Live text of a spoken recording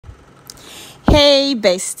Hey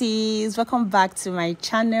besties, welcome back to my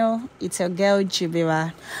channel. It's your girl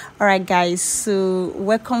Jibira. All right guys, so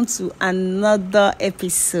welcome to another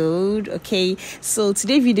episode. Okay, so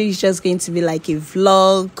today's video is just going to be like a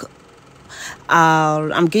vlog.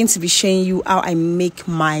 I'm going to be showing you how I make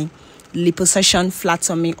my liposuction flat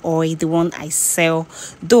tummy oil, the one I sell.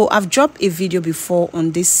 Though I've dropped a video before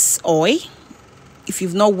on this oil. If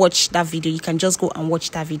you've not watched that video, you can just go and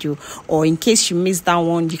watch that video, or in case you missed that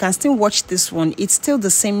one, you can still watch this one. It's still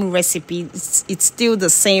the same recipe. It's still the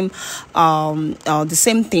same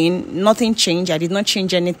thing. Nothing changed. I did not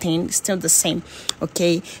change anything. It's still the same.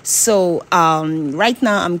 Okay, so right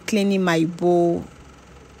now I'm cleaning my bowl.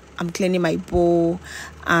 And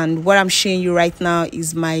what I'm showing you right now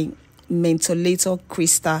is my mentholator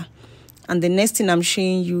crystal, and the next thing I'm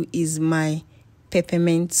showing you is my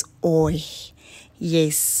peppermint oil.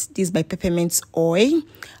 Yes, this is my peppermint oil.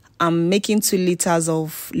 I'm making 2 liters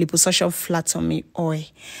of liposuction flat tummy oil.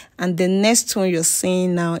 And the next one you're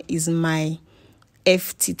seeing now is my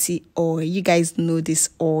FTT oil. You guys know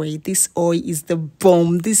this oil. This oil is the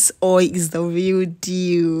bomb. This oil is the real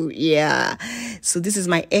deal. Yeah. So this is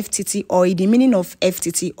my FTT oil. The meaning of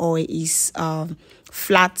FTT oil is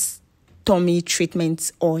flat tummy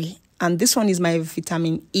treatment oil. And this one is my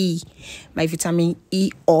vitamin E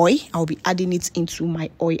oil. I'll be adding it into my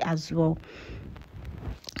oil as well.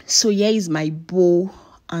 So here is my bowl,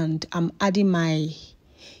 and I'm adding my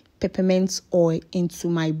peppermint oil into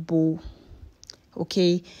my bowl.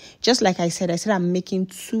 Okay, just like I said I'm making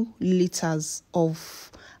 2 liters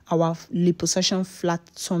of our liposuction flat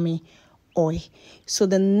tummy oil. So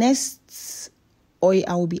the next oil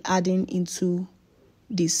I will be adding into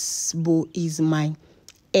this bowl is my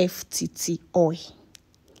FTT oil.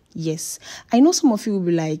 Yes, I know some of you will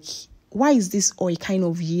be like, why is this oil kind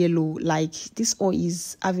of yellow? Like, this oil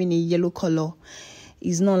is having a yellow color.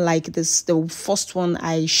 It's not like this the first one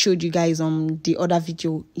I showed you guys on the other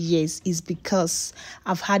video. Yes, it's because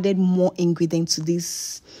I've added more ingredients to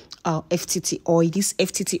this FTT oil. This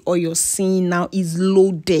FTT oil you're seeing now is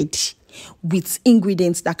loaded with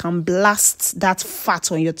ingredients that can blast that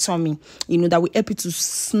fat on your tummy, that will help you to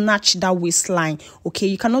snatch that waistline. Okay,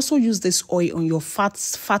 you can also use this oil on your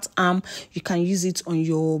fat arm. You can use it on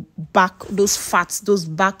your back, those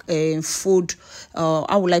back fold,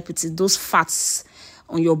 how would I put it, those fats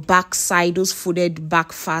on your back side, those folded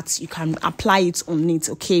back fats, you can apply it on it.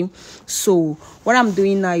 Okay, so what I'm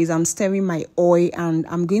doing now is I'm stirring my oil, and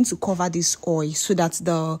I'm going to cover this oil so that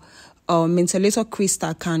the mentholator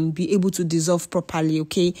crystal can be able to dissolve properly.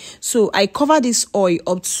 Okay, so I cover this oil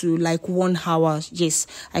up to like 1 hour. Yes,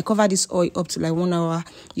 I cover this oil up to like 1 hour.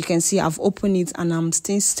 You can see I've opened it and I'm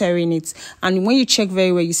still stirring it, and when you check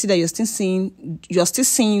very well, you see that you're still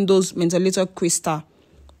seeing those mentholator crystal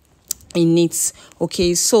in it.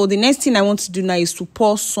 Okay, so the next thing I want to do now is to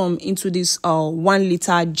pour some into this 1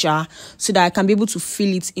 liter jar so that I can be able to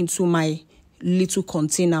fill it into my little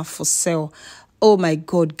container for sale. Oh my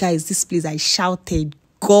God, guys, this place, I shouted,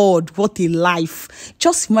 God, what a life.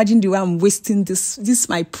 Just imagine the way I'm wasting this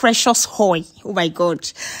my precious oil. Oh my God.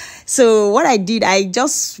 So what I did, I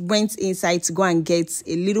just went inside to go and get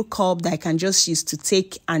a little cup that I can just use to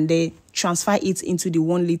take and then transfer it into the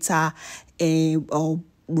 1 liter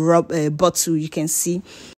bottle, you can see.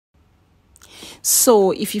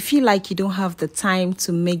 So if you feel like you don't have the time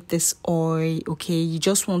to make this oil, okay, you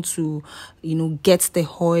just want to, get the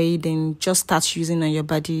oil, then just start using on your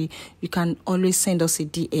body, you can always send us a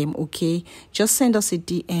DM, okay? Just send us a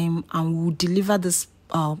DM and we'll deliver this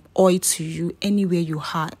oil to you anywhere you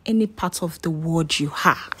are, any part of the world you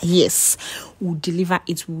are. Yes, we'll deliver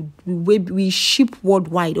it. We ship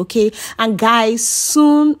worldwide, okay? And guys,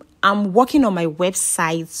 soon I'm working on my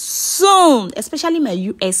website soon, especially my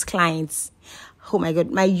US clients. Oh my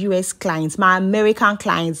God, my US clients, my American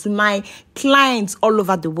clients, my clients all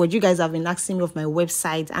over the world. You guys have been asking me of my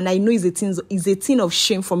website, and I know it's a thing of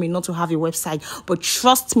shame for me not to have a website. But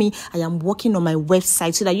trust me, I am working on my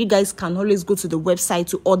website so that you guys can always go to the website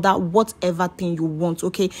to order whatever thing you want.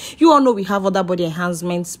 Okay, you all know we have other body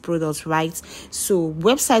enhancements products, right? So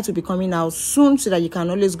website will be coming out soon so that you can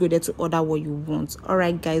always go there to order what you want. All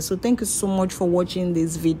right, guys. So thank you so much for watching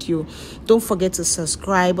this video. Don't forget to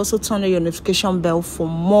subscribe. Also turn on your notification bell for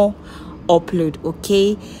more upload.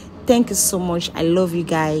 Okay, thank you so much. I love you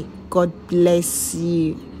guys. God bless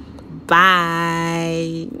you.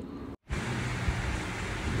 Bye.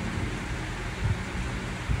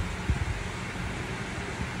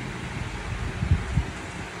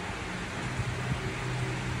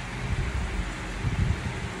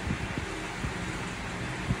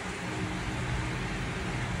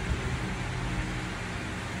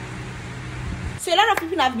 So a lot of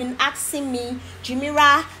people have been asking me,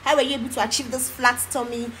 Jemira, how were you able to achieve this flat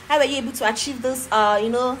tummy? How were you able to achieve this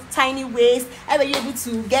tiny waist? How were you able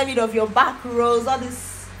to get rid of your back rolls, all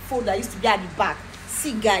this fold that used to be at the back?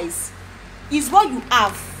 See guys, it's what you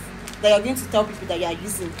have that you're going to tell people that you are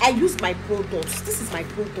using. I use my products. This is my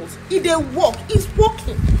product. It dey work. It's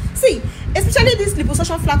working. See, especially this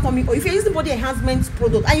liposuction flat tummy, or if you're using body enhancement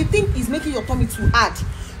product and you think it's making your tummy too hard,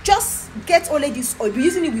 just get only this oil. Be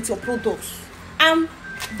using it with your products. And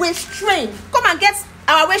waist train. Come and get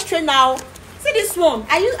our waist train now. See this one.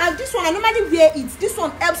 I use this one. I normally wear it. This one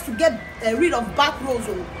helps to get rid of back rolls.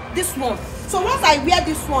 This one. So once I wear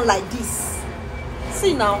this one like this,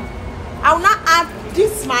 see now, I will not add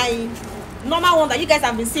this my normal one that you guys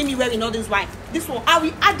have been seeing me wearing all this while. This one, I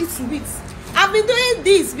will add it to it. I've been doing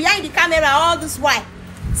this behind the camera all this while.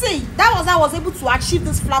 See, that was how I was able to achieve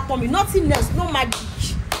this flat tummy. Nothing else, no magic.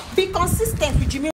 Be consistent with Jimmy.